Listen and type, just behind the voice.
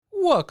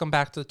Welcome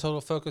back to the Total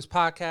Focus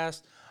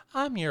Podcast.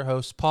 I'm your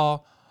host,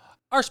 Paul.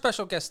 Our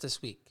special guest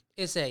this week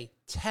is a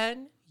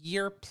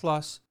 10-year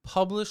plus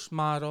published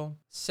model.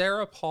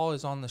 Sarah Paul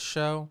is on the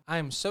show. I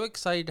am so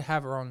excited to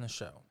have her on the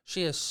show.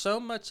 She has so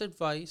much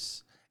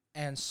advice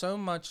and so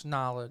much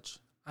knowledge.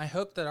 I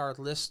hope that our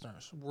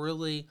listeners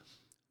really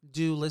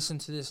do listen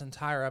to this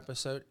entire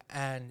episode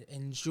and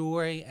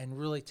enjoy and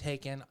really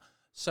take in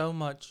so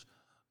much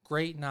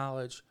great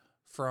knowledge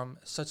from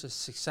such a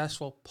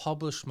successful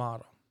published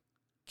model.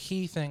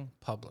 Key thing,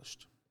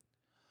 published.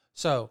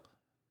 So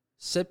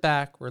sit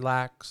back,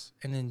 relax,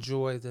 and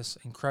enjoy this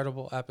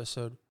incredible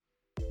episode.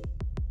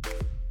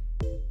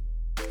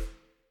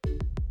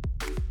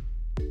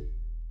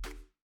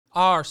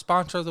 Our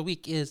sponsor of the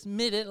week is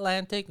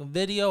Mid-Atlantic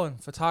Video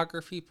and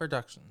Photography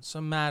Productions. So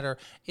no matter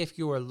if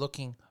you are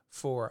looking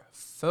for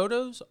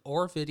photos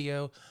or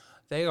video,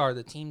 they are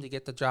the team to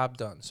get the job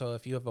done. So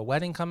if you have a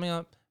wedding coming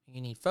up,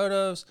 you need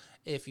photos.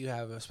 If you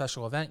have a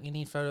special event, you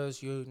need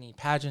photos. You need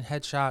pageant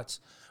headshots,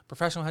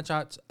 professional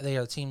headshots. They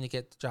are the team to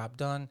get the job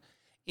done.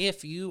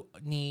 If you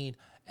need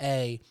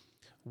a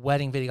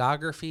wedding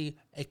videography,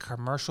 a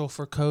commercial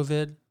for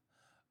COVID,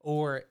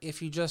 or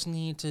if you just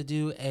need to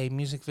do a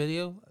music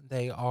video,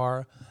 they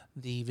are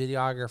the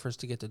videographers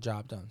to get the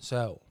job done.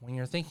 So when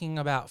you're thinking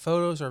about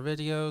photos or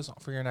videos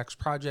for your next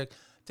project,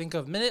 think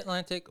of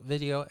Mid-Atlantic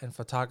Video and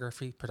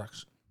Photography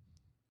Production.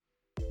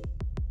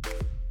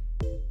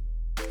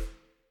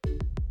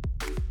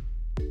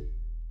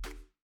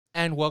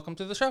 And welcome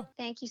to the show.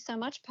 Thank you so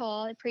much,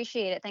 Paul. I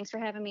appreciate it. Thanks for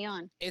having me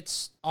on.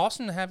 It's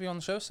awesome to have you on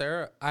the show,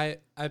 Sarah.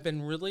 I've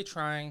been really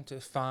trying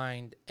to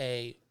find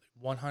a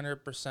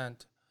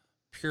 100%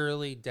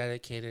 purely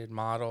dedicated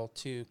model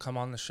to come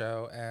on the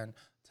show and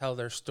tell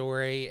their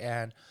story,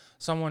 and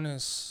someone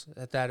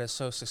that is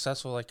so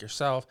successful like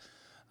yourself.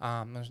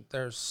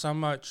 There's so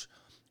much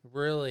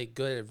really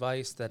good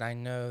advice that I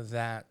know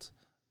that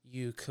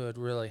you could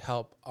really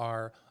help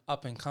our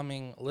up and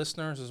coming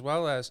listeners, as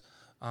well as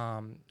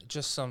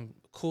just some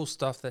cool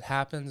stuff that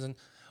happens. And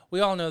we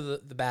all know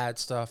the bad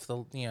stuff,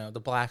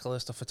 the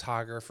blacklist of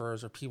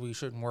photographers or people you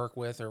shouldn't work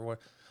with or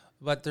what.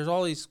 But there's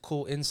all these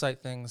cool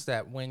insight things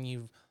that when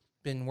you've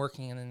been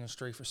working in the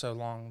industry for so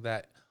long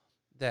that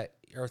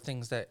are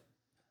things that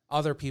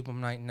other people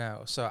might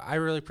know. So I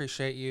really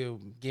appreciate you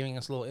giving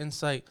us a little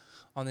insight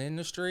on the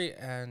industry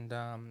and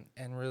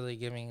really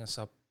giving us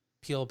a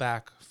peel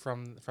back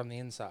from the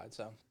inside.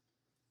 So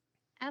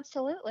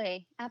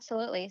Absolutely.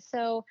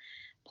 So,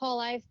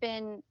 Paul, I've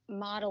been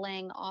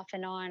modeling off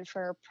and on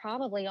for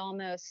probably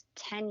almost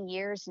 10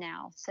 years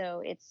now.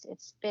 So it's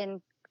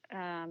been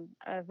a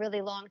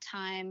really long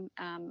time.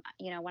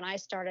 When I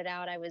started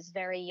out, I was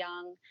very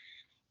young.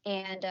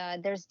 And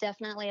there's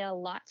definitely a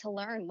lot to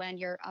learn when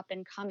you're up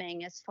and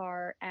coming as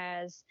far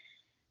as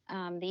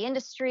the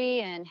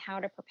industry and how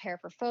to prepare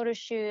for photo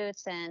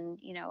shoots and,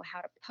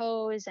 how to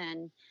pose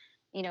and,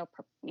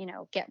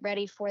 get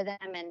ready for them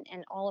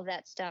and all of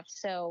that stuff.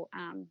 So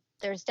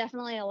there's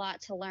definitely a lot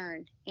to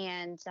learn.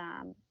 And,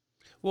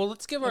 well,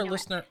 let's give our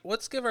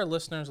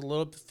listeners a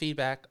little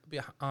feedback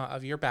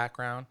of your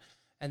background,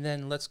 and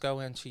then let's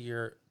go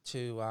into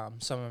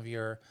some of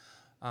your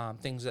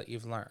things that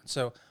you've learned.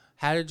 So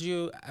how did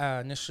you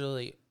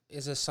initially,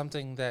 is this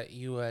something that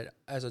you had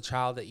as a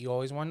child that you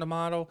always wanted to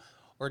model,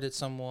 or did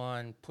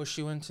someone push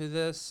you into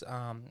this?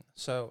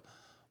 So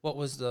what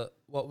was the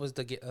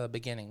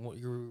beginning?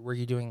 Were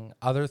you doing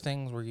other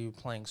things? Were you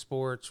playing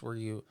sports? Were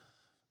you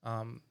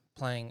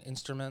playing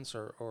instruments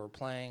or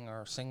playing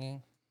or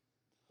singing?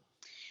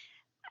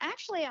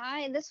 Actually,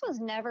 this was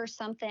never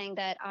something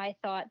that I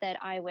thought that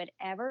I would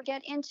ever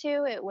get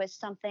into. It was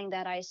something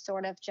that I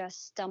sort of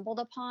just stumbled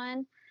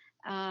upon.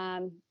 I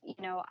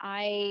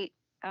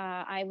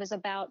was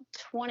about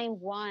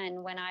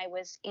 21 when I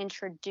was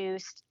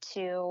introduced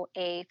to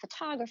a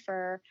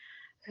photographer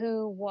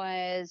who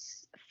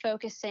was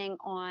focusing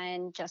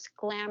on just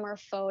glamour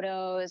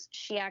photos.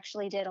 She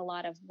actually did a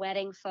lot of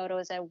wedding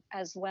photos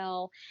as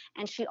well,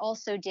 and she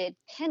also did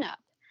pinup.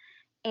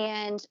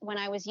 And when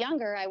I was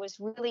younger, I was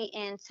really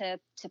into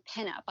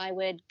pinup. I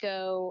would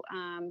go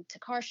to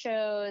car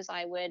shows.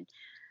 I would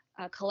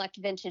collect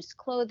vintage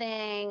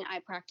clothing. I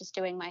practiced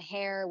doing my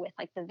hair with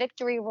like the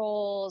victory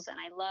rolls, and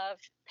I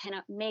loved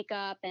pinup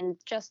makeup and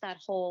just that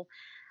whole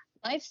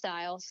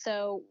lifestyle.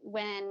 So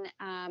when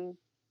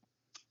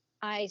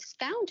I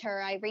found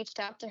her, I reached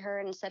out to her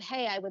and said,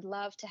 "Hey, I would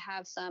love to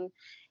have some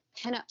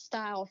pinup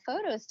style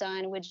photos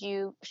done. Would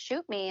you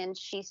shoot me?" And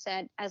she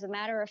said, "As a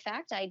matter of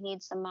fact, I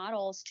need some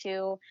models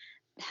to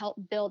help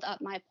build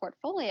up my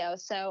portfolio."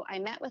 So I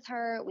met with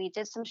her. We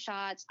did some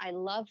shots. I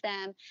love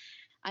them.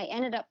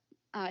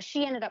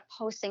 She ended up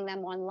posting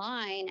them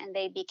online, and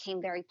they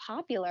became very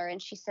popular.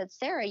 And she said,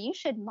 "Sarah, you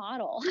should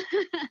model."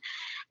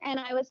 And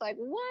I was like,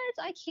 "What?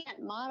 I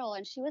can't model."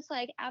 And she was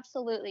like,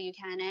 "Absolutely, you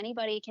can.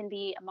 Anybody can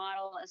be a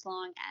model as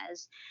long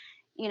as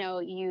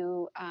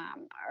you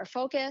are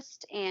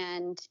focused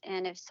and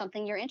if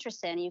something you're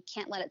interested in, you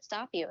can't let it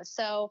stop you."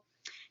 So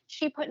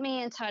she put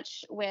me in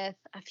touch with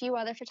a few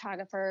other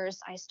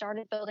photographers. I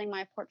started building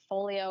my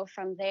portfolio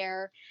from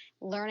there,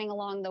 learning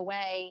along the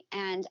way,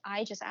 and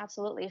I just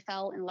absolutely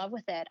fell in love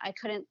with it. I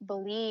couldn't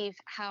believe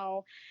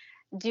how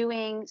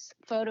doing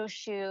photo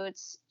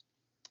shoots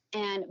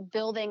and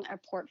building a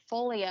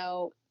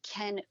portfolio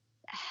can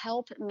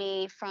help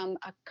me from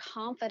a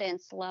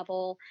confidence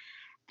level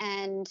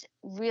and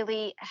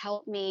really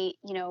help me,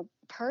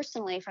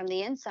 personally from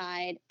the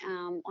inside,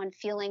 on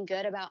feeling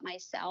good about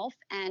myself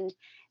and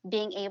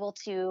being able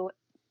to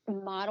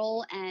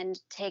model and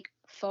take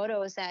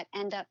photos that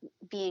end up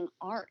being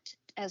art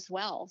as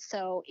well.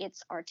 So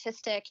it's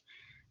artistic,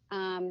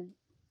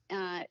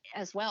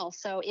 as well.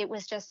 So it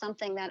was just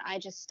something that I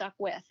just stuck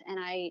with. And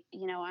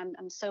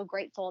I'm so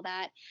grateful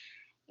that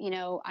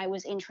I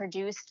was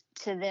introduced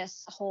to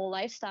this whole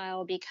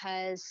lifestyle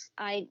because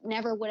I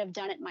never would have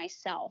done it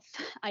myself.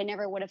 I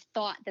never would have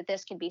thought that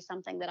this could be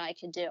something that I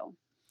could do.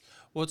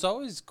 Well, it's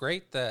always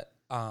great that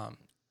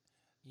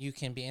you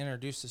can be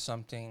introduced to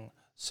something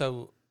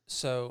so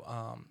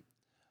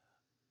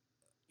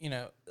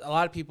a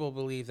lot of people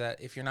believe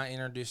that if you're not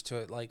introduced to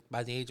it like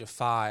by the age of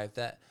 5,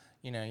 that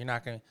you're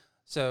not going to.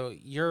 So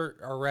you're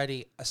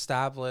already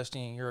established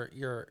and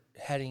you're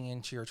heading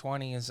into your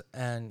 20s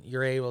and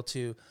you're able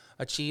to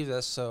achieve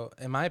this. So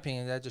in my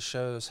opinion, that just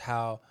shows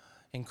how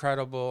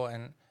incredible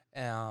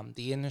and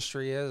the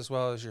industry is, as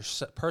well as your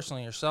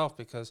personally yourself,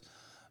 because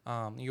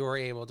you were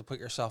able to put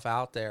yourself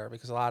out there.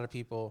 Because a lot of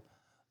people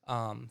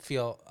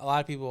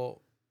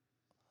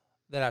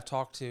that I've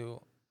talked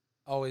to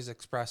always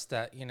express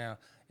that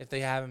if they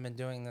haven't been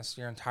doing this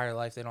your entire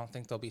life, they don't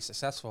think they'll be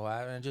successful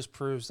at it. And it just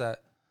proves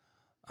that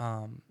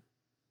um,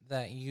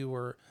 that you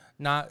were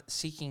not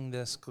seeking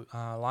this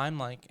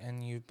limelight,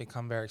 and you've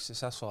become very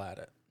successful at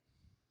it.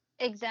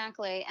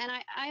 Exactly. And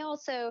I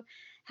also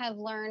have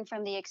learned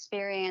from the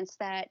experience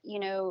that,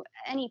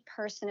 any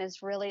person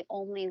is really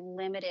only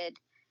limited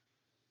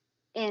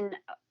in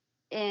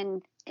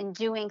in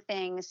doing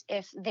things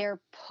if they're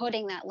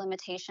putting that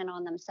limitation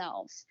on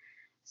themselves.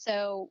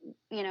 So,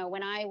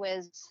 when I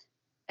was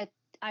a,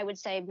 I would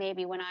say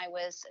maybe when I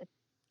was a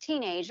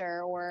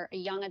teenager or a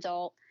young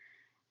adult,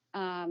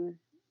 um,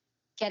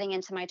 getting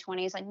into my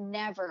 20s, I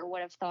never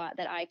would have thought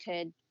that I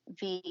could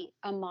be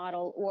a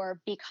model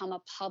or become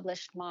a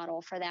published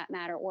model for that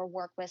matter, or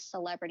work with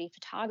celebrity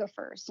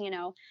photographers.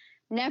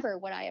 Never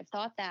would I have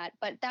thought that,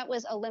 but that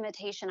was a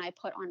limitation I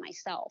put on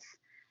myself.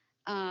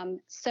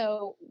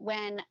 So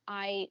when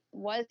I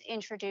was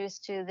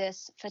introduced to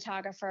this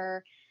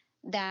photographer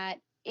that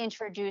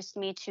introduced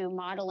me to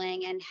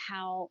modeling and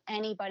how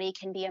anybody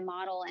can be a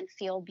model and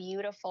feel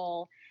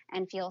beautiful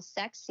and feel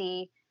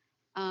sexy,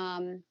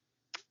 um,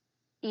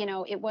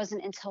 it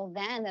wasn't until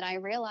then that I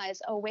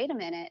realized, oh, wait a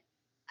minute,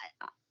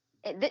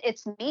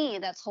 it's me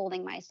that's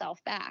holding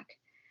myself back.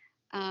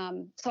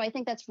 So I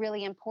think that's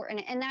really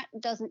important. And that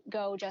doesn't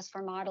go just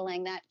for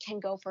modeling, that can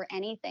go for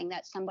anything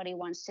that somebody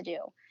wants to do.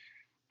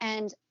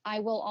 And I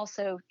will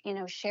also,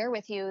 share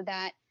with you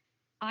that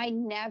I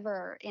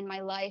never in my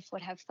life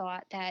would have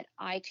thought that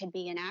I could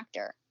be an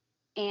actor.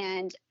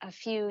 And a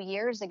few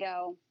years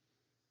ago,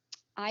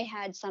 I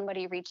had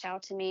somebody reach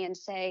out to me and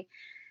say,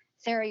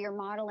 Sarah, your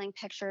modeling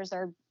pictures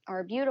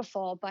are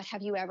beautiful, but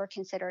have you ever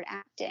considered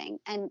acting?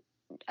 And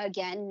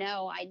again,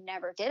 no, I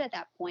never did at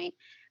that point.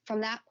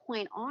 From that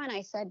point on,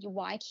 I said,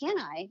 why can't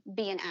I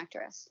be an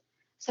actress?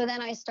 So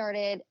then I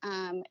started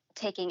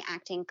taking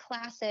acting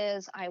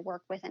classes. I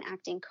worked with an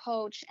acting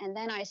coach, and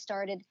then I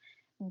started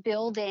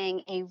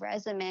building a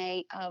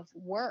resume of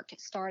work,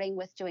 starting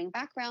with doing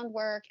background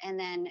work, and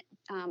then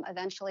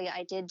eventually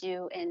I did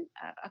do in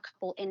a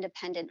couple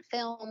independent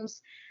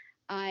films.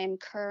 I'm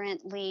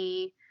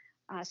currently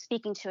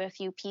speaking to a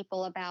few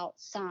people about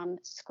some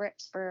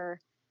scripts for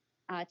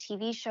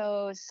TV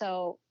shows.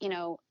 So,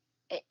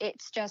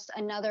 it's just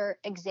another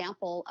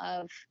example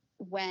of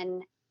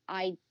when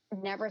I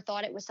never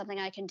thought it was something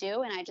I can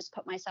do, and I just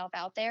put myself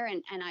out there,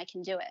 and I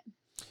can do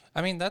it.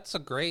 I mean, that's a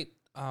great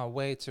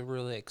way to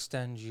really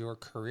extend your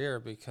career,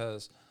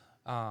 because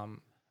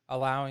um,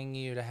 allowing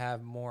you to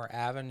have more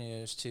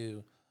avenues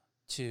to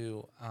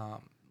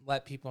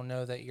let people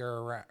know that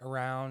you're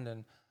around,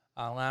 and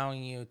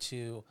allowing you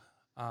to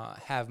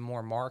have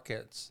more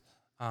markets.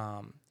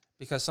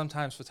 Because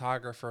sometimes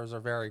photographers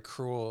are very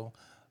cruel.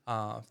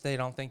 If they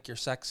don't think you're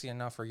sexy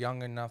enough or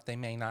young enough, they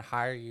may not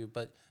hire you.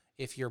 But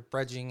if you're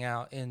bridging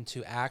out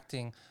into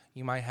acting,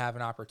 you might have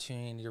an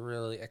opportunity to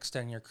really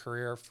extend your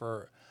career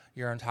for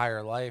your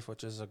entire life,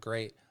 which is a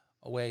great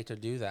way to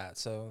do that.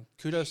 So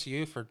kudos to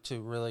you for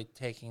to really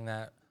taking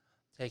that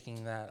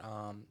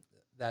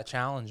that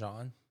challenge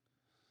on.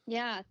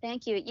 Yeah,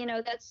 thank you.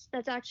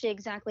 That's actually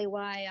exactly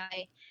why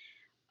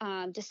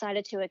I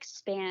decided to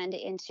expand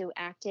into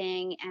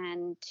acting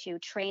and to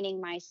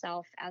training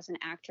myself as an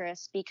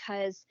actress,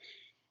 because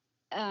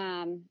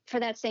for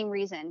that same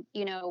reason,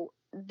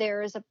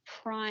 there is a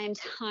prime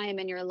time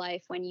in your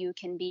life when you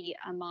can be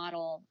a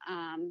model,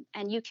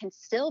 and you can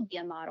still be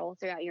a model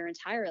throughout your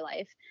entire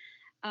life.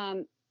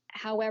 Um,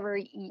 However,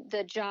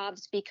 the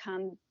jobs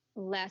become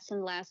less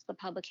and less, the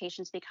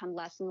publications become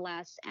less and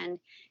less, and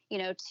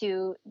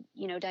to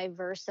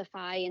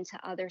diversify into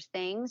other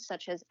things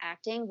such as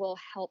acting will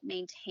help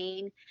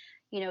maintain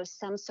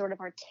some sort of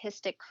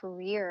artistic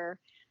career,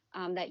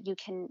 that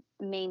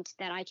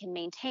I can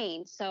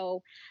maintain.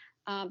 So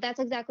that's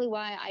exactly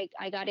why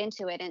I got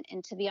into it.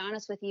 And to be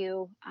honest with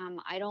you,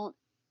 I don't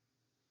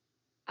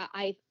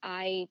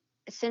I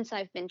since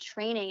I've been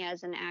training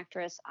as an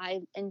actress, I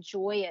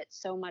enjoy it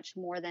so much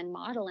more than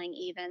modeling,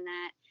 even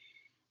that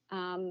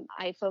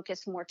I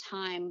focus more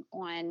time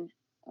on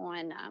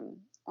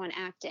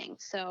acting.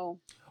 So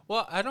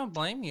Well, I don't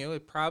blame you.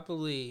 It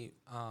probably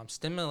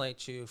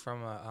stimulates you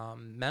from a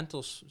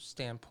mental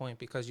standpoint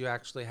because you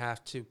actually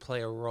have to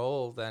play a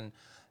role than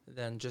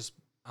just.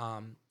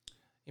 I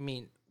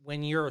mean,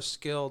 when you're a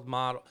skilled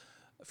model,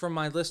 for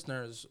my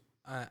listeners,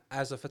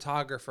 as a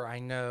photographer, I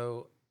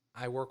know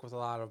I work with a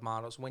lot of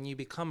models. When you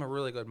become a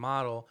really good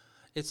model,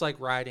 it's like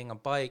riding a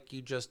bike.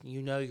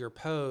 You know your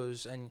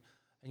pose and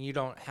you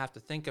don't have to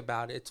think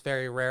about it. It's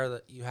very rare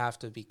that you have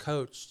to be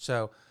coached.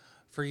 So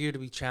for you to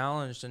be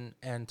challenged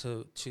and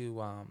to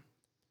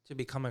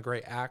become a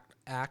great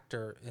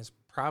actor is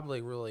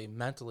probably really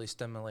mentally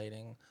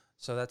stimulating.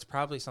 So that's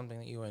probably something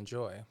that you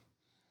enjoy.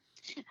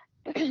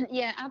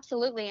 yeah,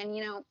 absolutely.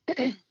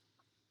 And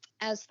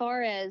as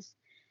far as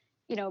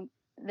you know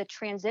the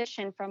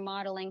transition from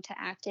modeling to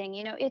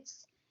acting,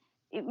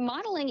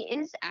 modeling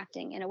is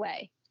acting in a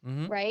way,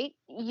 Mm-hmm. right?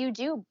 You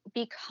do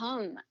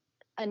become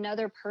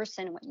another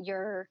person when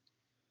you're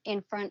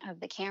in front of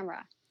the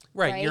camera,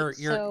 Right, right? you're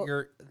So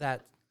you're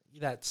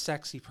that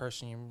sexy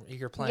person.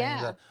 You're playing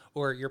yeah,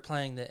 or you're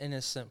playing the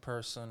innocent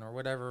person, or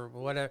whatever.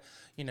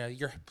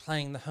 You're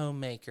playing the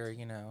homemaker.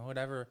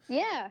 Whatever.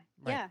 yeah,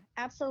 Right, yeah,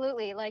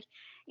 absolutely. Like,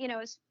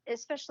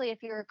 especially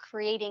if you're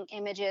creating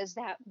images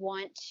that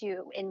want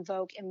to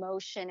invoke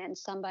emotion in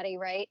somebody,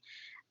 right?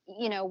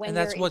 and When you're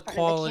that's in what front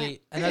of the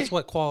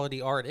camera.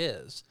 quality art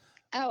is.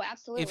 Oh, If it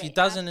absolutely,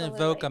 doesn't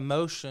evoke absolutely.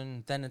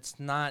 emotion, then it's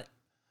not,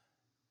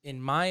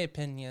 in my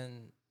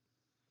opinion,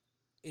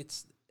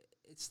 it's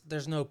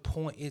there's no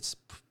point. It's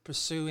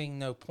pursuing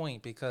no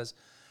point because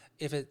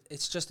if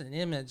it's just an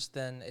image,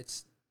 then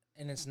it's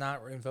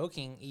not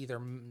invoking either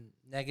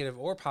negative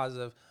or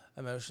positive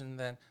emotion,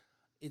 then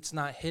it's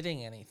not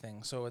hitting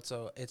anything. So it's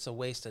a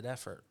wasted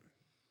effort.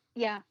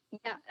 Yeah,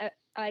 yeah,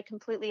 I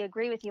completely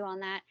agree with you on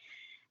that.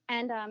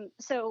 And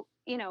so,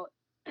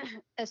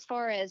 as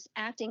far as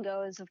acting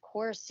goes, of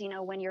course,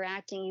 when you're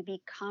acting,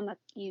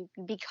 you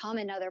become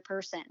another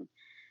person,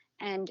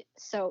 and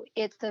so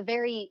it's a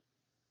very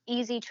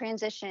easy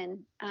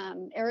transition,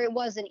 or it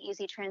was an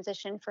easy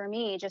transition for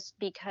me, just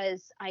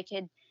because I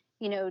could,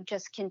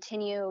 just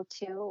continue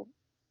to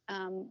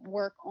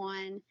work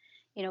on,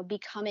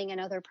 becoming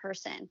another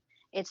person.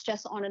 It's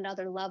just on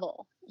another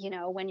level,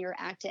 when you're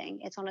acting.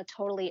 It's on a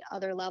totally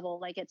other level.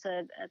 Like it's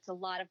a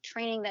lot of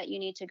training that you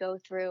need to go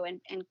through,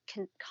 and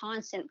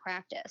constant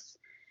practice.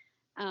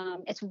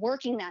 It's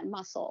working that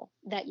muscle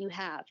that you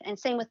have, and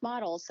same with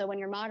models. So when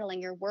you're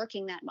modeling, you're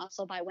working that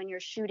muscle by when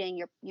you're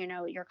shooting.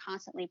 You're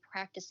constantly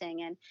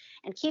practicing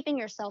and keeping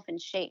yourself in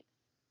shape.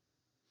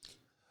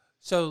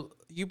 So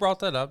you brought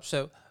that up.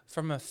 So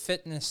from a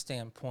fitness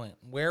standpoint,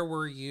 where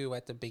were you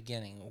at the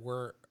beginning?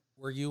 Were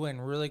you in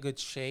really good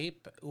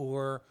shape,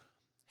 or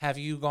have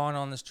you gone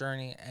on this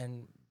journey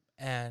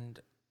and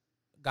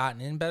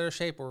gotten in better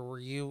shape, or were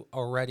you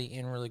already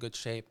in really good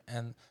shape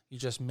and you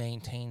just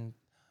maintained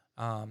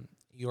um,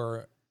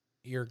 your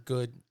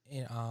good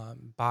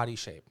body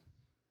shape?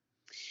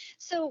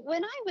 So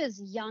when I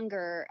was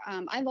younger,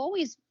 I've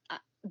always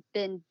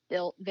been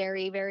built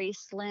very, very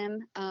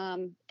slim.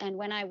 And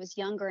when I was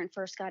younger and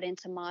first got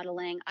into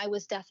modeling, I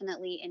was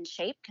definitely in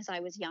shape because I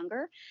was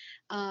younger.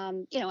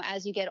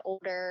 As you get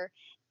older,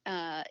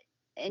 uh,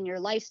 and your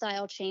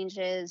lifestyle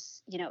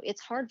changes,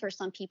 it's hard for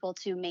some people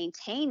to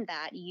maintain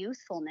that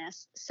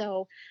youthfulness.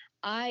 So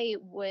I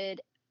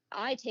would,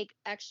 I take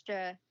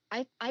extra.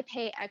 I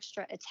pay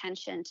extra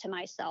attention to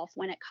myself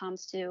when it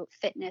comes to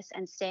fitness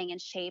and staying in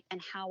shape,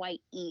 and how I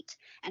eat,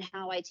 and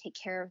how I take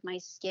care of my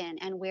skin,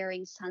 and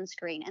wearing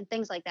sunscreen and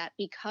things like that,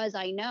 because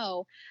I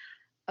know,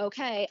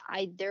 okay,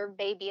 I there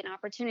may be an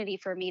opportunity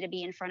for me to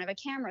be in front of a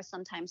camera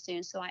sometime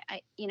soon. So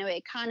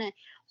it kind of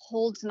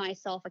holds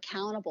myself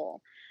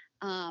accountable.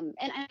 And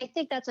I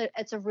think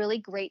it's a really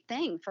great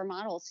thing for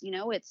models.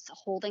 It's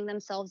holding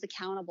themselves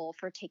accountable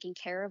for taking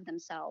care of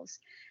themselves.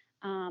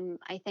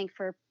 I think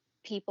for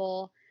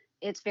people,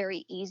 it's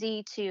very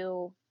easy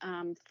to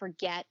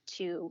forget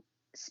to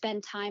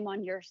spend time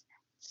on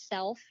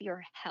yourself,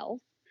 your health.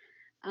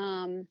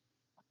 Um,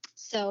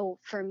 so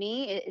for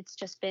me, it's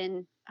just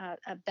been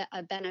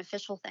a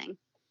beneficial thing.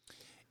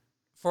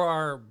 For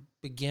our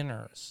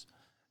beginners,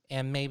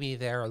 and maybe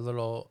they're a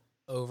little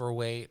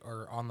overweight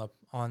or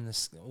on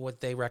this,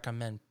 what they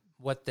recommend,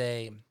 what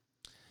they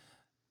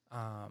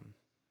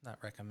not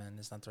recommend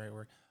is not the right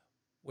word,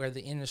 where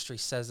the industry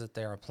says that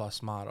they're a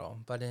plus model,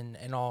 but in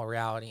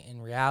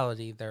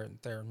reality,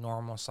 they're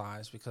normal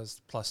size,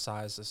 because plus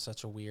size is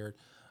such a weird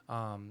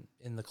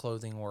in the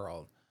clothing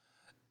world.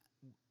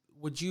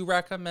 would you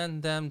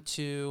recommend them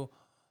to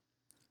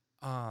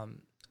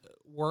um,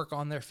 work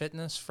on their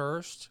fitness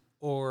first,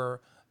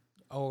 or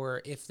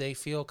if they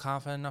feel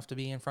confident enough to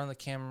be in front of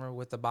the camera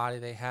with the body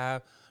they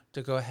have,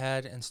 to go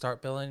ahead and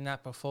start building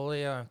that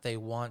portfolio? If they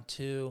want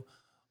to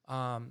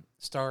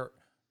start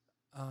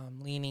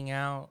leaning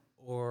out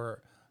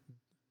or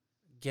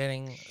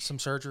getting some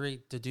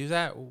surgery to do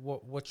that,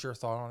 what's your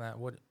thought on that?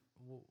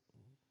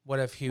 What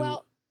have you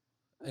Well,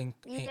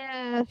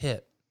 yeah,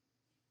 hit?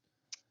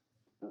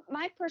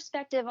 my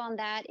perspective on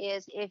that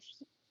is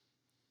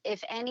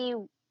if any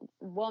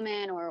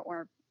woman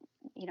or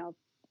you know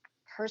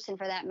person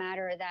for that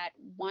matter that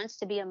wants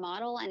to be a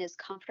model and is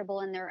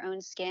comfortable in their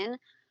own skin,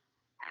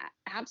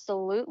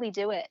 absolutely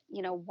do it.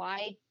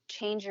 Why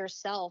change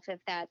yourself if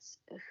that's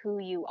who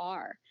you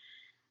are?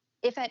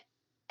 If at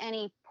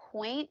any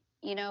point,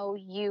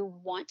 you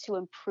want to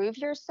improve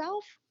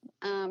yourself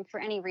for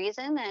any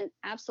reason, then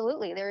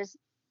absolutely.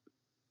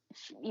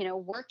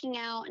 Working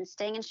out and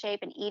staying in shape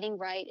and eating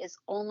right is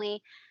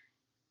only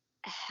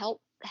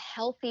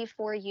healthy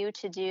for you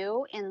to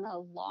do in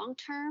the long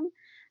term.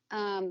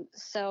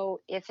 So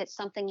if it's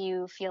something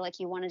you feel like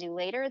you want to do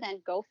later,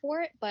 then go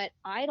for it. But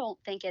I don't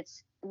think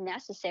it's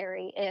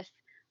necessary if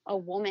a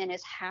woman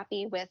is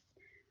happy with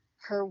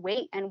her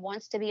weight and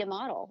wants to be a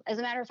model. As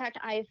a matter of fact,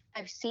 I've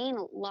seen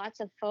lots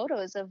of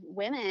photos of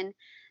women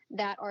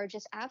that are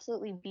just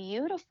absolutely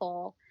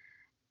beautiful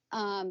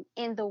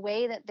in the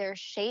way that they're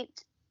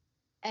shaped,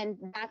 and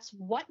that's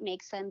what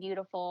makes them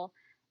beautiful.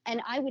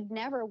 And I would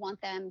never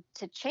want them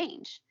to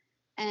change.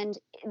 And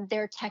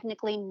they're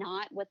technically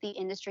not what the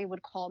industry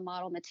would call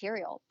model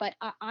material. But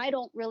I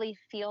don't really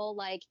feel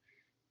like,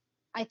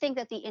 I think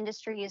that the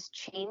industry is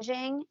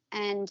changing,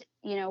 and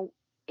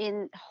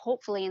in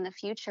hopefully in the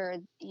future,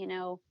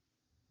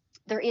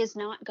 there is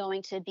not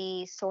going to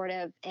be sort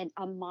of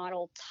a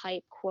model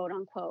type, quote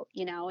unquote.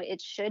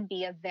 It should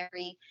be a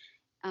very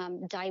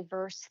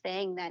diverse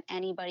thing that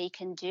anybody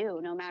can do,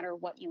 no matter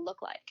what you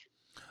look like.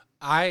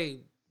 I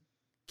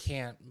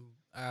can't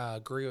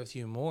agree with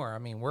you more. I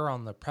mean, we're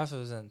on the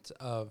precipice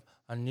of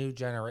a new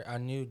a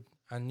new,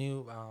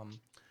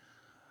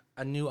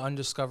 a new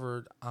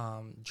undiscovered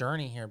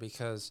journey here,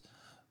 because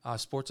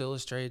Sports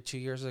Illustrated 2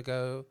 years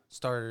ago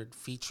started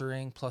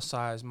featuring plus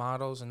size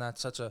models, and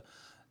that's such a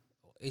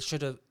it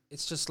should have.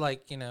 It's just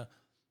like,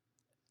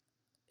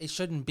 it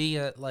shouldn't be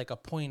like a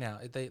point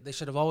out. They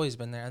should have always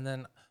been there. And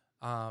then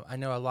I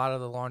know a lot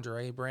of the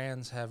lingerie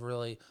brands have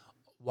really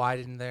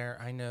widened there.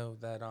 I know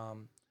that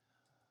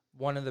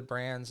one of the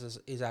brands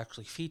is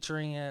actually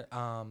featuring it.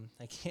 I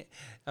can't.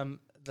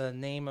 The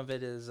name of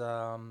it is.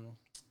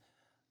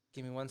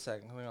 Give me 1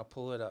 second. I'm gonna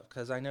pull it up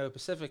because I know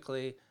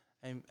specifically.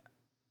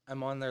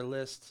 I'm on their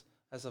list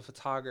as a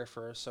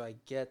photographer, so I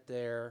get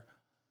their.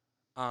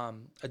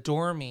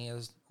 Adore Me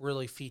is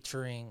really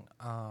featuring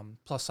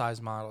plus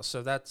size models.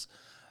 So that's.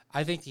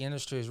 I think the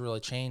industry is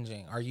really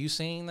changing. Are you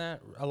seeing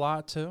that a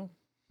lot too?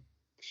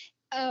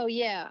 Oh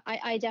yeah,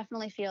 I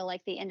definitely feel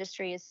like the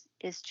industry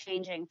is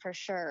changing for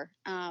sure.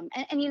 And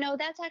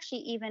that's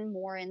actually even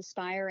more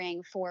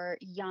inspiring for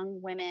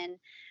young women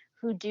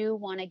who do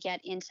want to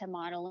get into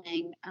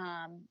modeling.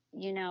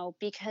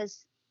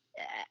 Because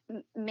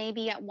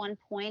maybe at one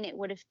point it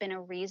would have been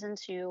a reason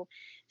to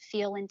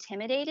feel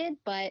intimidated,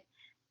 but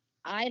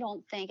I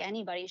don't think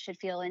anybody should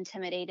feel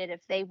intimidated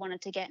if they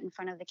wanted to get in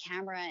front of the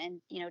camera and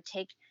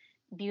take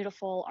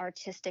beautiful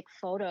artistic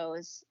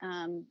photos.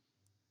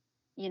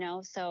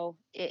 So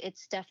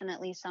it's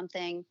definitely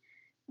something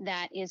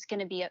that is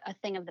going to be a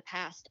thing of the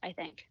past, I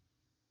think,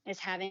 is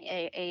having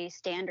a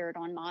standard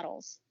on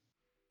models.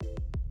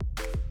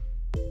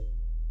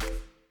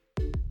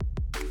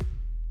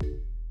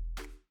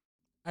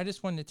 I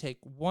just wanted to take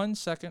 1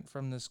 second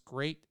from this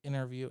great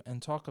interview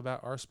and talk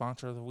about our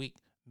sponsor of the week,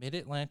 Mid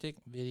Atlantic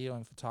Video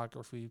and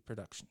Photography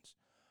Productions.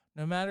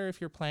 No matter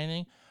if you're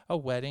planning a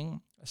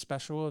wedding, a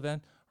special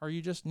event, or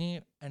you just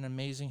need an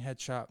amazing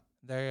headshot,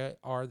 they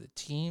are the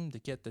team to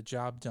get the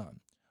job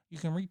done. You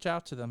can reach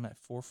out to them at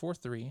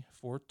 443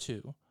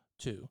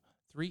 422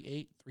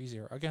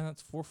 3830. Again,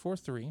 that's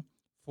 443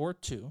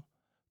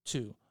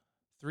 422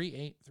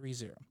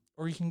 3830.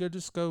 Or you can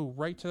just go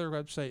right to their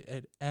website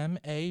at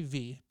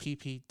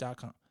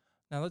mavpp.com.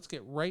 Now let's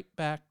get right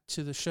back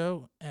to the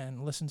show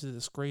and listen to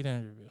this great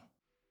interview.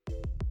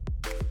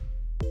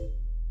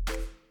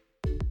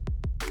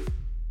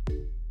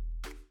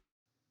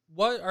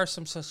 What are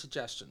some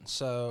suggestions?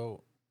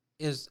 So,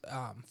 is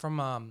from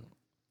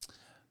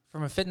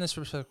a fitness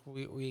perspective,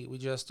 we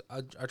just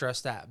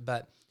addressed that.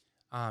 But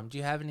do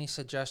you have any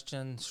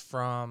suggestions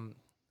from,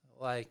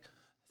 like,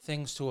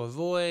 things to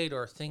avoid,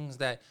 or things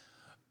that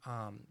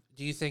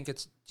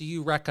do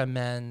you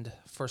recommend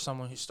for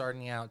someone who's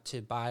starting out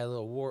to buy a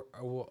little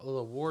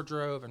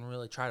wardrobe and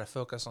really try to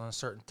focus on a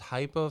certain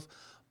type of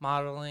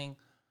modeling?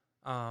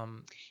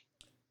 Um,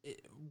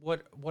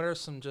 what are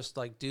some just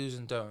like do's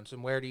and don'ts,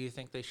 and where do you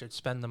think they should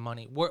spend the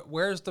money?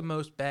 Where's the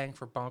most bang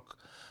for buck,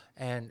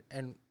 and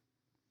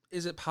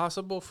is it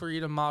possible for you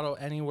to model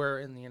anywhere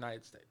in the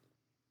United States?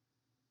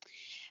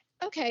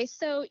 Okay,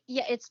 so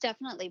yeah, it's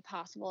definitely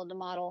possible to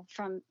model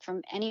from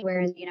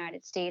anywhere in the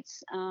United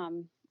States.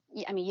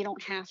 I mean, you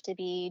don't have to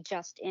be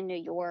just in New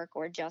York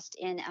or just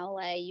in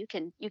LA. You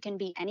can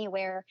be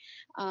anywhere.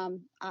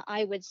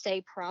 I would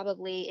say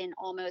probably in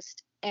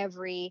almost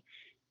every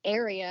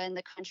area in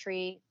the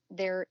country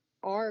there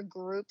are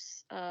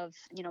groups of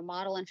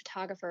model and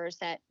photographers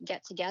that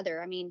get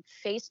together. I mean,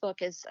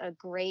 Facebook is a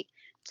great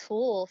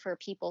tool for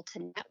people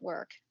to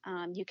network.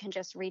 You can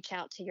just reach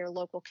out to your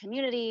local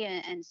community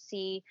and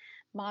see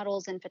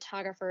models and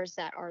photographers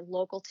that are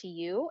local to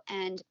you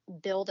and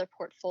build a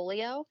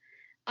portfolio.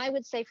 I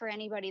would say for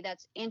anybody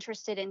that's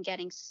interested in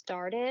getting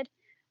started,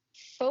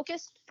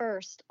 focus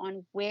first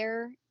on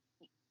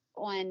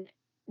on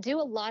do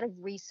a lot of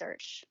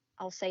research.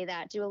 I'll say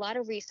that. Do a lot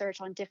of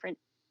research on different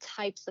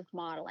types of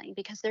modeling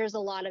because there's a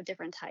lot of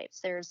different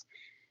types. There's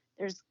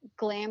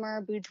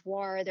glamour,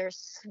 boudoir,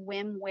 there's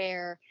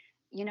swimwear,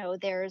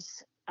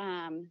 there's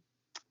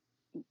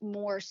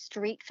more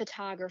street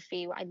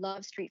photography. I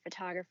love street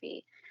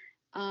photography.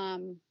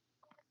 Um,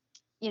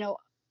 you know,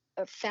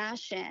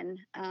 fashion,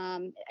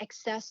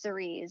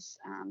 accessories.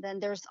 Then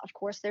there's, of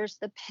course, there's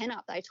the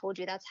pinup. I told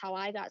you that's how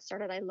I got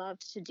started. I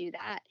loved to do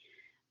that.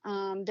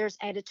 There's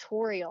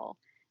editorial.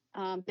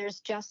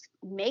 There's just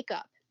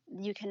makeup.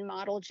 You can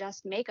model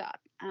just makeup.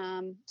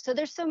 So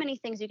there's so many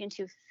things you can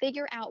do.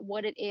 Figure out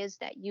what it is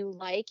that you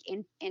like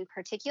in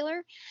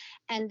particular,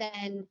 and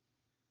then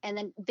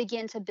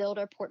begin to build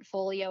a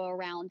portfolio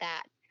around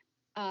that.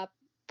 uh,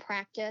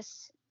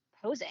 Practice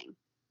posing.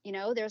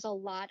 There's a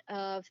lot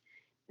of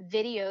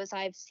videos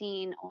I've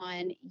seen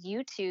on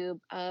YouTube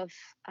of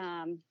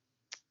um,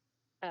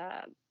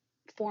 uh,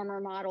 former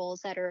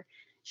models that are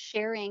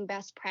sharing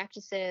best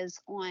practices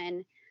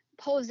on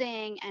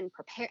posing and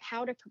prepare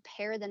how to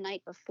prepare the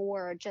night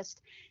before.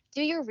 Just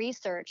do your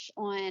research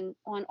on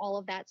all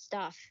of that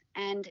stuff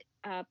and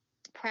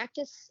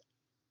practice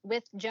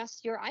with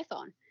just your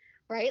iPhone,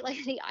 right?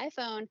 Like the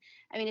iPhone.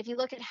 I mean, if you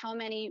look at how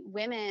many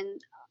women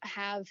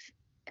have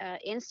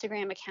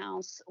Instagram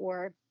accounts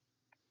or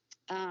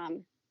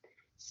um,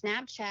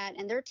 Snapchat,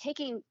 and they're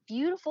taking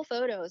beautiful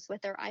photos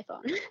with their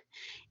iPhone.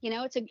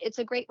 It's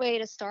a great way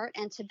to start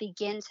and to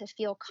begin to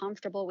feel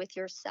comfortable with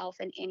yourself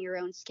and in your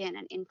own skin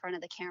and in front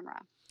of the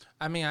camera.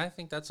 I mean, I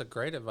think that's a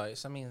great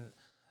advice. I mean,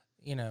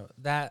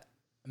 that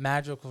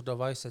magical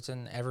device that's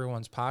in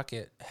everyone's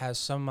pocket has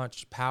so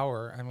much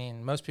power. I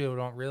mean, most people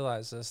don't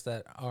realize this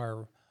that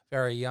are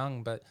very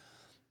young, but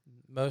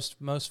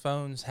most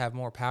phones have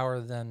more power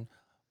than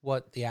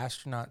what the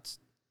astronauts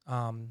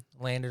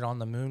landed on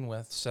the moon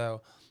with.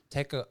 So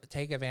take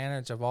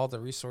advantage of all the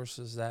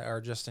resources that are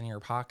just in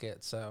your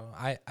pocket. So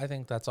I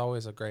think that's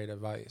always a great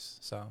advice.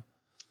 So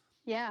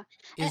Yeah.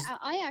 And is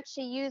I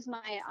actually use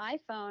my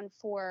iPhone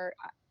for,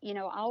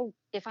 I'll,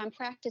 if I'm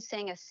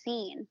practicing a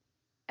scene,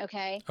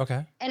 okay,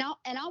 okay. and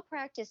I'll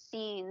practice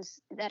scenes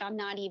that I'm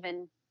not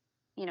even,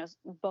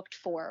 booked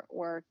for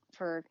or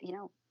for,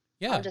 I'll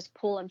Yeah. just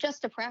pull them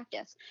just to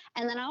practice.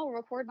 And then I'll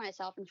record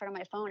myself in front of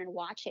my phone and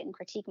watch it and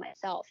critique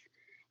myself.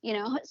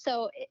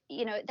 So,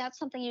 that's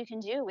something you can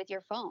do with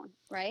your phone,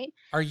 right?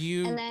 Are And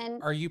you then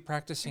are you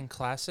practicing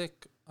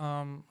classic?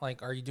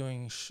 Like, are you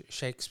doing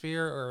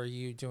Shakespeare, or are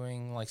you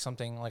doing like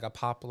something like a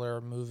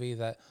popular movie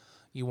that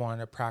you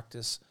want to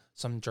practice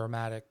some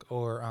dramatic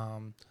or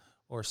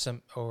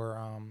some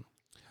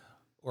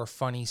or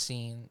funny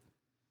scene?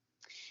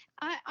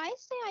 I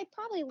say I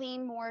probably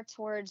lean more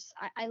towards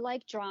I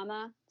like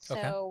drama.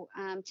 Okay. So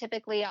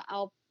typically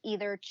I'll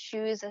either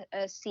choose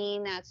a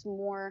scene that's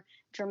more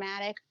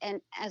dramatic.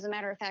 And as a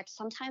matter of fact,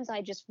 sometimes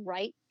I just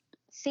write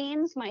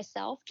scenes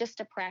myself just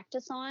to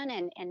practice on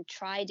and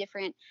try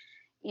different,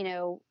 you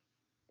know,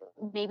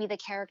 maybe the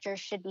character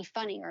should be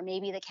funny or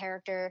maybe the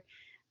character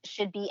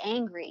should be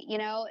angry,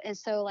 And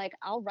so like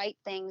I'll write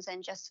things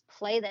and just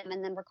play them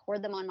and then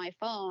record them on my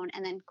phone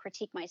and then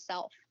critique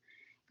myself.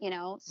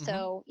 Mm-hmm.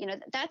 So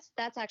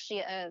that's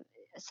actually a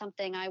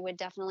something I would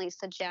definitely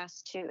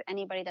suggest to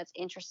anybody that's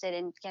interested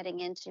in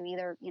getting into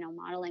either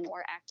modeling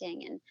or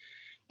acting. And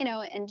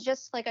and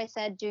just like I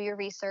said, do your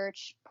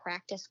research,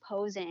 practice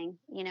posing.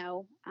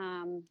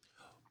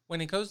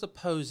 When it goes to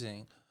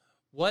posing,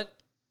 what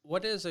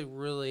what is a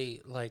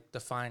really like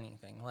defining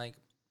thing? Like,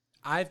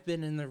 I've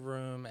been in the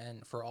room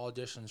and for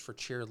auditions for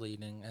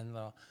cheerleading, and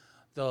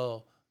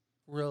they'll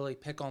really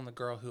pick on the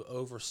girl who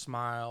over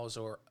smiles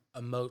or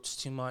emotes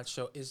too much.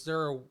 So is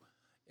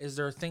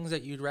there things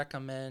that you'd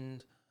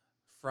recommend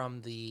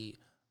from the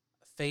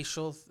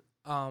facial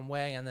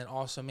way, and then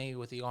also maybe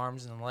with the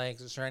arms and the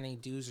legs? Is there any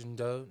do's and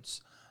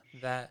don'ts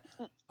that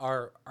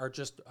are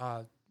just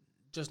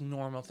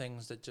normal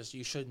things that just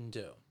you shouldn't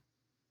do?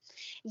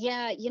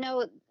 Yeah,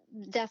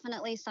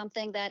 definitely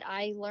something that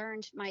I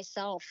learned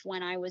myself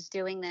when I was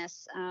doing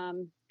this.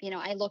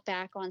 I look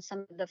back on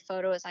some of the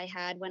photos I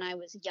had when I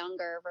was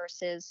younger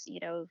versus,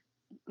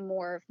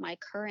 more of my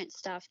current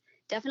stuff.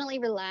 Definitely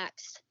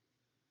relaxed.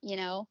 You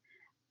know,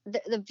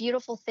 the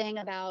beautiful thing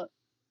about,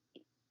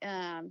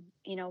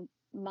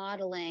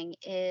 modeling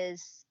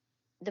is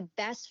the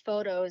best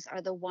photos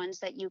are the ones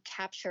that you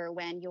capture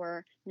when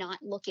you're not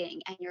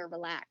looking and you're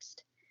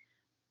relaxed,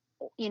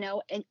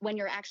 and when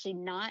you're actually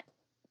not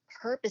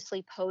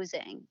purposely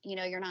posing,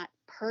 you're not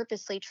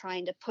purposely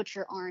trying to put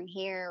your arm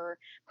here or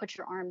put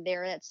your arm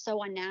there. That's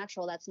so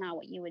unnatural. That's not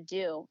what you would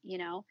do.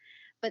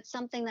 But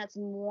something that's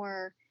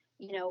more,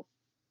 you know,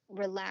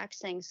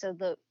 relaxing. So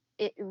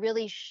it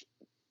really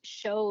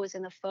shows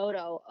in the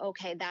photo,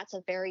 okay, that's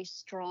a very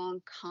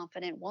strong,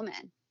 confident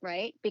woman,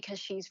 right? Because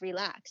she's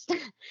relaxed.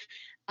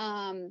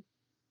 um,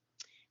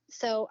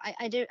 so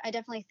I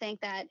definitely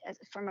think that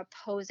from a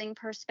posing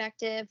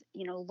perspective,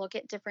 look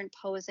at different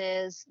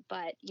poses,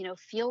 but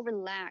feel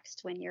relaxed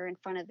when you're in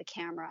front of the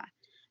camera,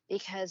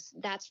 because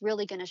that's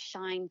really going to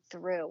shine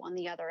through on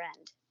the other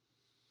end.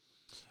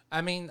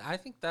 I mean, I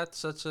think that's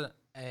such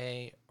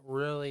a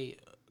really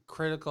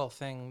critical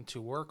thing to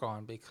work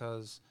on,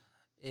 because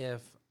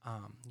if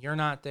you're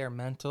not there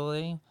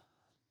mentally,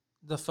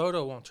 the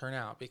photo won't turn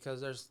out,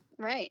 because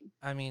Right.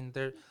 I mean,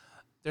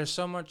 there's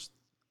so much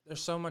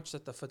there's so much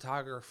that the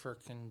photographer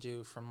can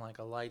do from like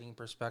a lighting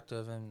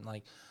perspective and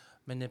like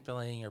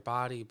manipulating your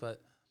body, but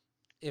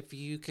if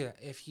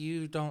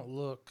you don't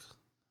look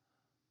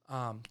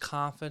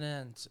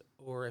confident,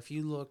 or if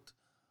you looked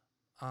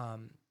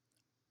um,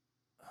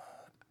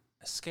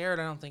 scared,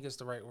 I don't think is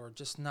the right word,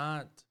 just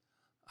not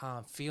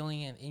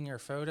feeling it in your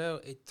photo,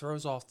 it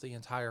throws off the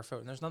entire photo.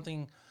 And there's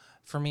nothing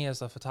for me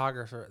as a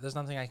photographer, there's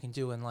nothing I can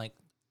do in like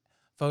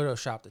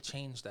Photoshop to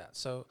change that.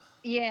 So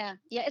Yeah,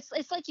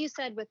 it's like you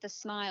said with the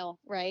smile,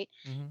 right?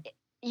 mhm,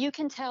 You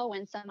can tell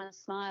when someone's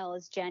smile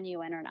is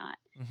genuine or not.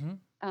 mhm.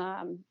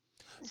 um,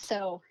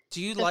 so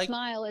Do you the like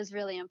smile is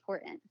really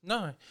important.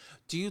 no?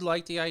 Do you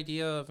like the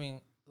idea of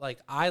being like,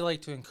 I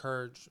like to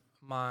encourage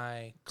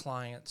my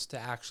clients to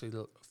actually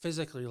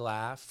physically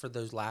laugh for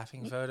those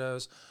laughing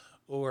photos,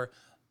 or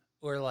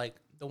like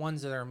the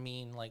ones that are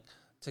mean, like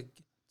to,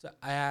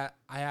 I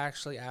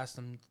actually ask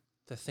them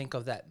to think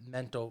of that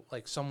mental,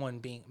 like someone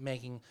being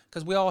making,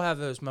 because we all have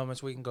those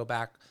moments we can go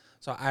back.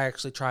 So I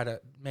actually try to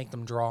make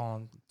them draw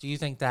on. Do you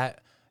think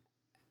that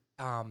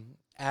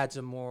adds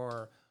a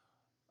more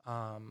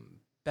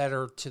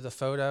better to the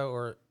photo,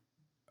 or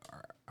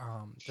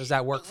does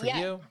that work for Yeah.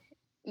 you?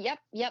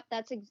 Yep.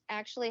 That's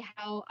actually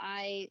how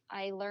I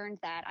learned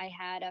that. I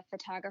had a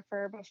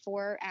photographer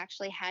before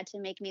actually had to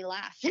make me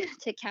laugh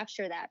to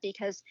capture that,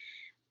 because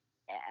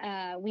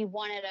we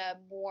wanted a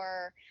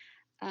more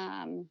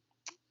um,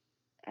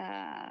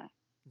 uh,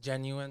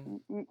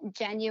 Genuine.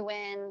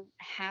 genuine,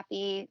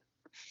 happy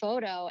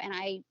photo, and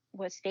I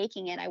was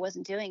faking it. I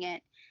wasn't doing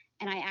it,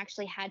 and I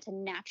actually had to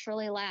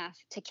naturally laugh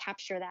to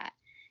capture that.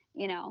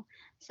 You know,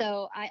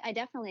 so I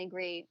definitely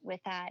agree with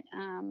that.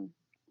 And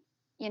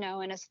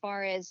as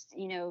far as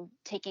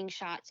taking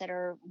shots that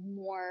are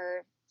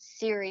more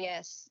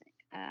serious,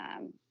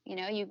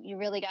 you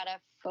really got to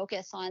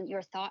focus on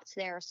your thoughts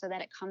there so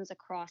that it comes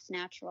across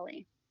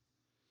naturally.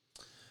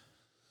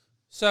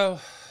 So,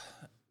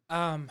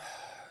 um,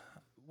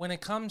 when it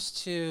comes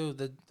to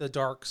the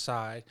dark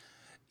side,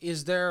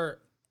 is there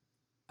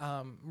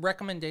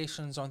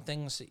recommendations on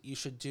things that you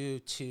should do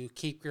to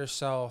keep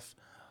yourself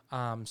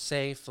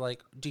safe?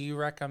 Like, do you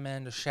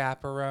recommend a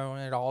chaperone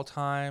at all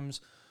times?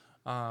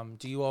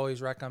 Do you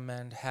always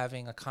recommend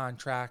having a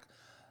contract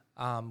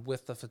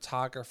with the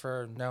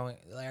photographer, knowing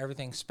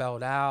everything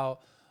spelled out?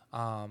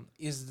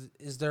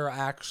 Is there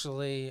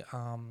actually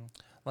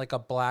like a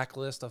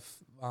blacklist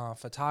of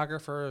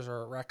photographers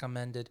or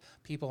recommended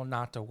people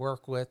not to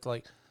work with?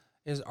 Like,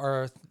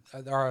 are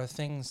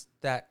things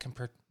that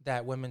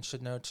that women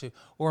should know to,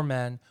 or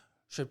men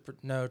should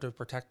know to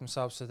protect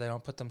themselves so they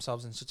don't put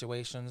themselves in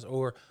situations?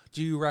 Or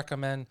do you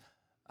recommend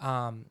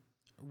um,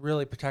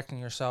 really protecting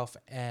yourself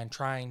and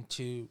trying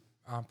to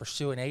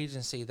pursue an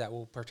agency that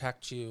will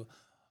protect you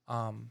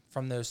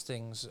from those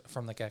things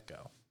from the get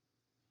go?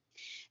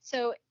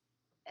 So,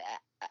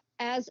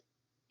 as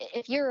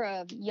if you're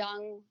a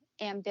young,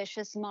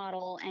 ambitious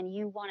model and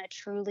you want to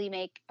truly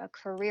make a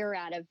career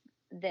out of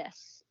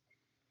this,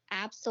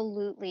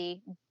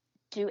 absolutely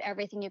do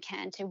everything you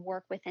can to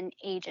work with an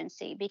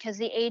agency, because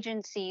the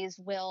agencies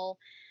will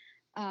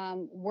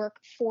work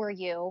for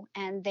you,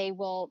 and they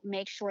will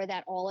make sure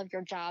that all of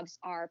your jobs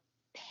are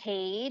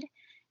paid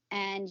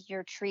and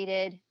you're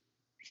treated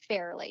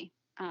fairly,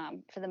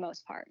 for the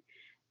most part.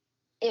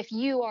 If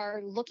you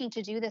are looking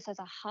to do this as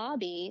a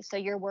hobby, so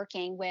you're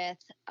working with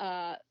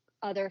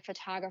other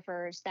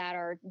photographers that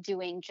are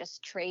doing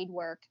just trade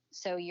work,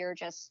 so you're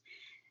just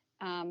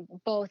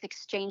both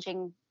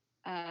exchanging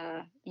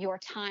your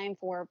time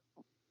for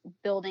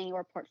building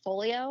your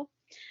portfolio.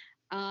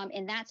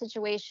 In that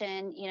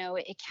situation,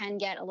 it can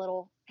get a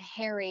little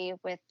hairy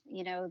with,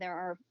 there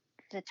are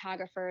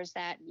photographers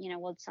that,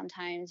 will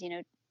sometimes,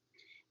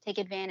 take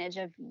advantage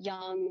of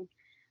young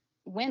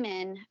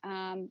women.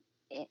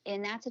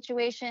 In that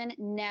situation,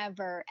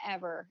 never,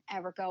 ever,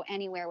 ever go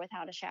anywhere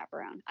without a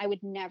chaperone. I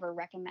would never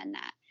recommend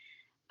that.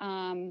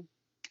 Um,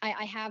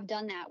 I have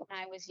done that when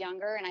I was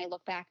younger, and I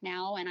look back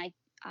now and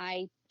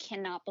I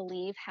cannot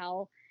believe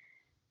how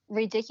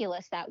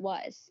ridiculous that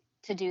was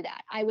to do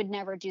that. I would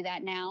never do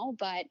that now,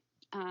 but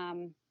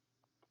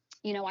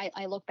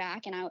I look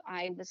back and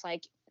I was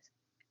like,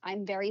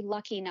 I'm very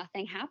lucky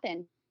nothing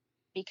happened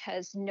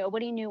because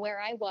nobody knew where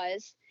I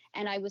was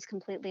and I was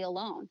completely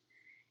alone.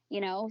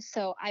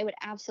 So I would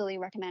absolutely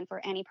recommend for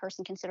any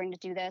person considering to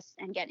do this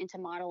and get into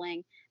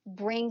modeling,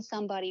 bring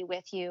somebody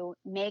with you,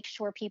 make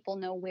sure people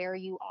know where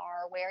you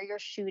are, where you're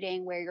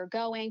shooting, where you're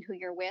going, who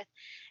you're with.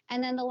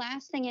 And then the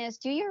last thing is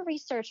do your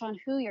research on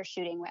who you're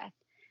shooting with.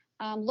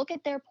 Look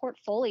at their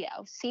portfolio,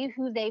 see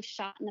who they've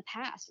shot in the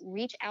past,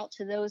 reach out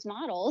to those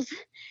models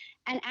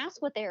and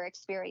ask what their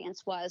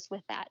experience was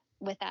with that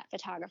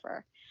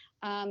photographer.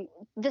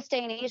 This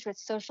day and age with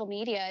social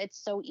media,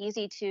 it's so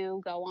easy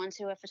to go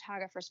onto a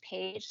photographer's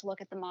page,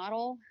 look at the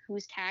model,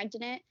 who's tagged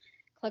in it,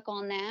 click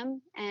on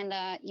them, and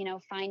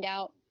find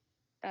out,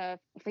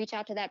 reach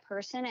out to that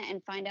person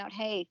and find out,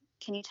 hey,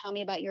 can you tell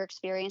me about your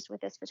experience with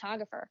this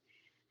photographer?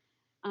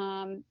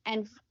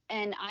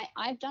 And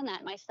I've done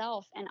that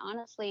myself, and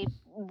honestly,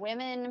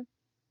 women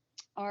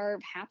are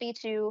happy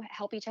to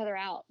help each other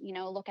out,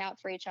 look out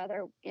for each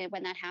other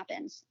when that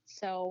happens.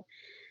 So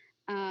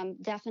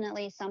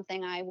definitely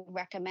something I would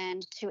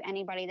recommend to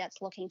anybody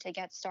that's looking to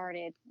get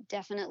started.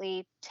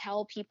 Definitely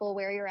tell people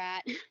where you're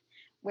at,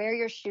 where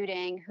you're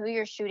shooting, who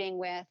you're shooting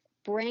with,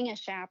 bring a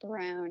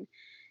chaperone,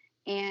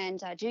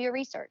 and do your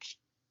research.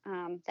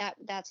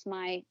 That's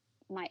my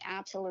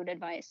absolute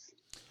advice.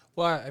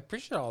 Well, I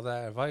appreciate all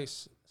that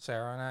advice,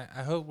 Sarah, and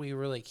I hope we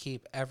really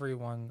keep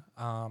everyone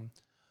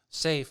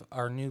safe,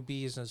 our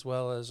newbies as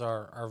well as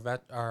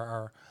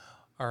our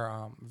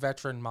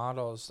veteran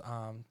models,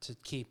 to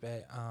keep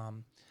it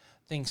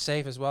things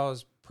safe as well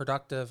as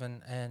productive,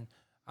 and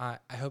I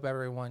hope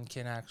everyone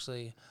can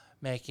actually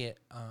make it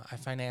a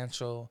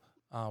financial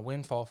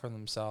windfall for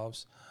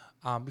themselves.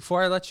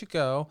 Before I let you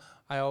go,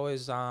 I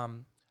always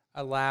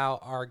allow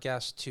our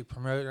guests to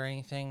promote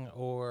anything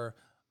or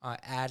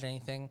add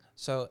anything.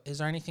 So is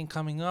there anything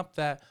coming up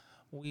that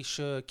we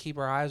should keep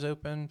our eyes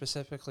open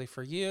specifically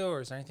for you,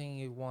 or is there anything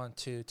you want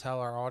to tell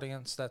our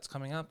audience that's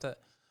coming up that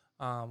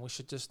we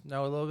should just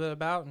know a little bit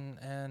about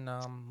and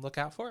look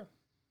out for?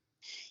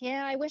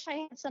 Yeah, I wish I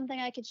had something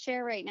I could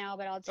share right now,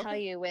 but I'll tell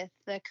Okay. you, with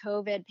the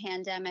COVID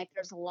pandemic,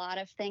 there's a lot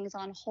of things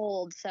on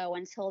hold. So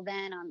until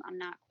then, I'm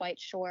not quite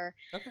sure.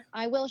 Okay.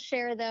 I will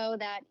share, though,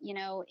 that,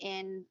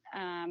 in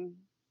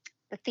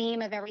the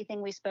theme of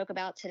everything we spoke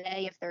about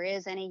today, if there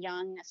is any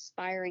young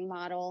aspiring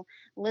model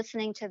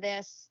listening to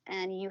this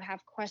and you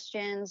have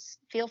questions,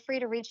 feel free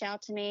to reach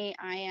out to me.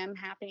 I am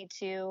happy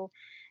to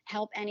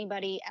help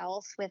anybody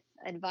else with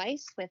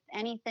advice with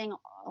anything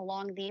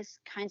along these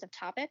kinds of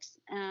topics.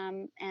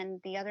 And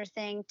the other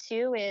thing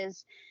too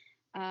is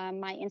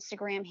my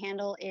Instagram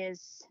handle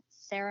is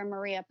Sarah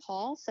Maria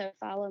Paul. So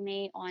follow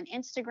me on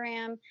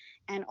Instagram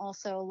and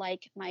also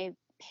like my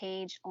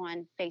page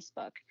on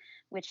Facebook,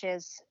 which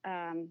is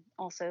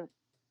also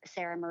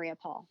Sarah Maria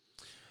Paul.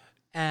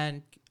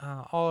 And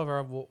all of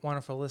our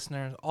wonderful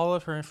listeners, all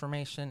of her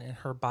information in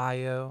her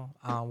bio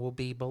will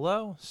be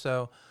below.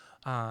 So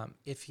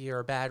if you're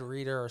a bad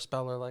reader or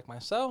speller like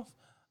myself,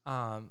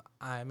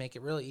 I make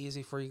it really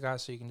easy for you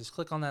guys. So you can just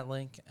click on that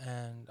link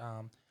and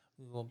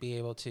we will be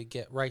able to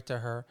get right to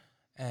her.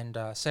 And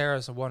Sarah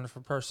is a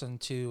wonderful person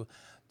to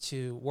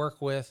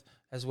work with,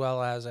 as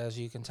well as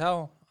you can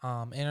tell,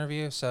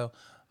 interview. So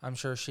I'm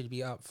sure she'd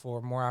be up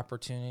for more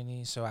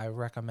opportunities. So I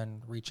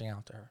recommend reaching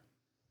out to her.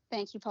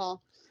 Thank you,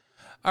 Paul.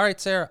 All right,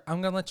 Sarah,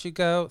 I'm going to let you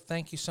go.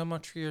 Thank you so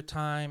much for your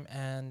time,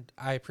 and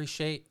I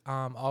appreciate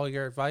all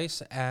your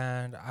advice,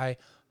 and I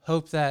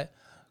hope that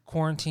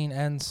quarantine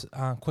ends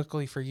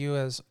quickly for you,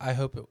 as I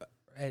hope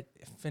it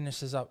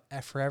finishes up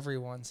for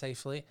everyone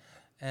safely,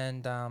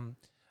 and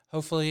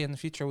hopefully in the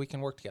future we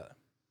can work together.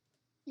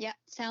 Yeah,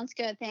 sounds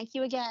good. Thank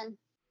you again.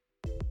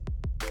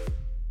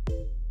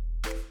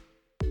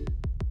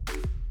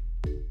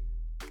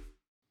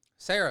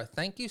 Sarah,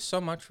 thank you so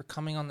much for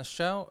coming on the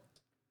show.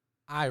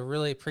 I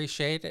really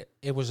appreciate it.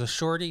 It was a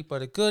shorty,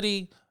 but a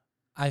goodie.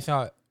 I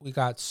thought we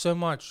got so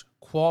much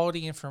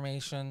quality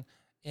information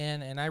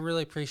in, and I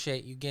really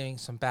appreciate you giving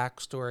some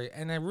backstory.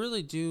 And I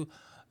really do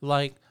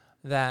like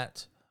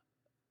that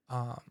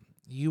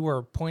you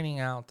were pointing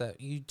out that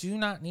you do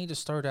not need to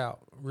start out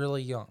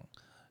really young.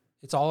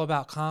 It's all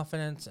about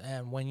confidence,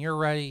 and when you're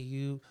ready,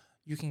 you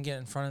can get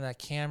in front of that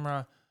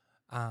camera.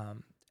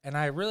 And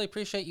I really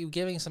appreciate you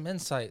giving some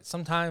insight.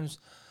 Sometimes,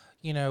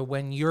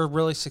 when you're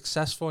really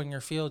successful in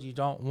your field, you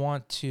don't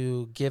want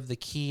to give the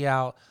key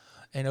out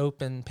and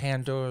open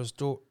Pandora's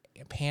door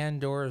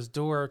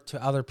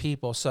to other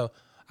people. So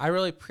I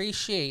really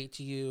appreciate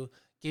you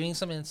giving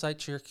some insight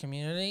to your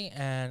community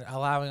and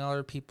allowing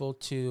other people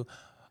to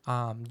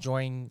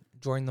join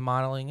the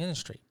modeling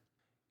industry.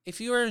 If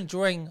you are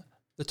enjoying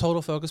the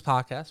Total Focus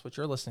podcast, which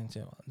you're listening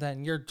to,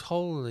 then you're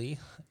totally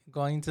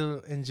going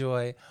to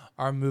enjoy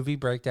our movie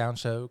breakdown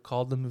show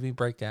called The Movie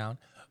Breakdown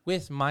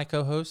with my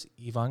co-host,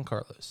 Yvonne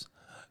Carlos.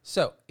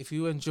 So if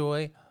you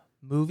enjoy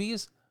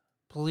movies,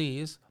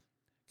 please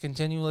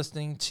continue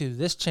listening to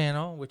this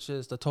channel, which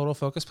is the Total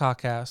Focus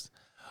podcast.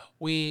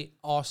 We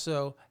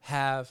also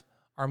have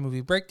our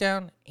movie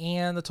breakdown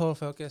and the Total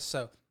Focus.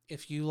 So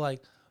if you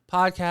like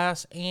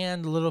podcasts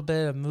and a little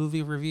bit of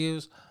movie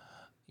reviews,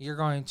 you're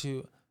going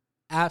to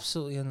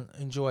absolutely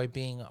enjoy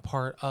being a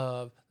part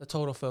of the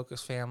Total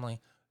Focus family.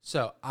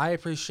 So I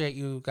appreciate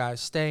you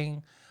guys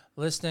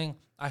listening.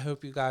 I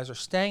hope you guys are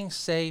staying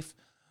safe,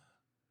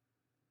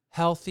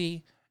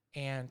 healthy,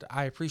 and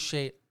I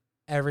appreciate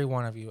every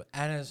one of you.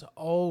 And as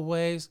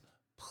always,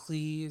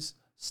 please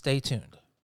stay tuned.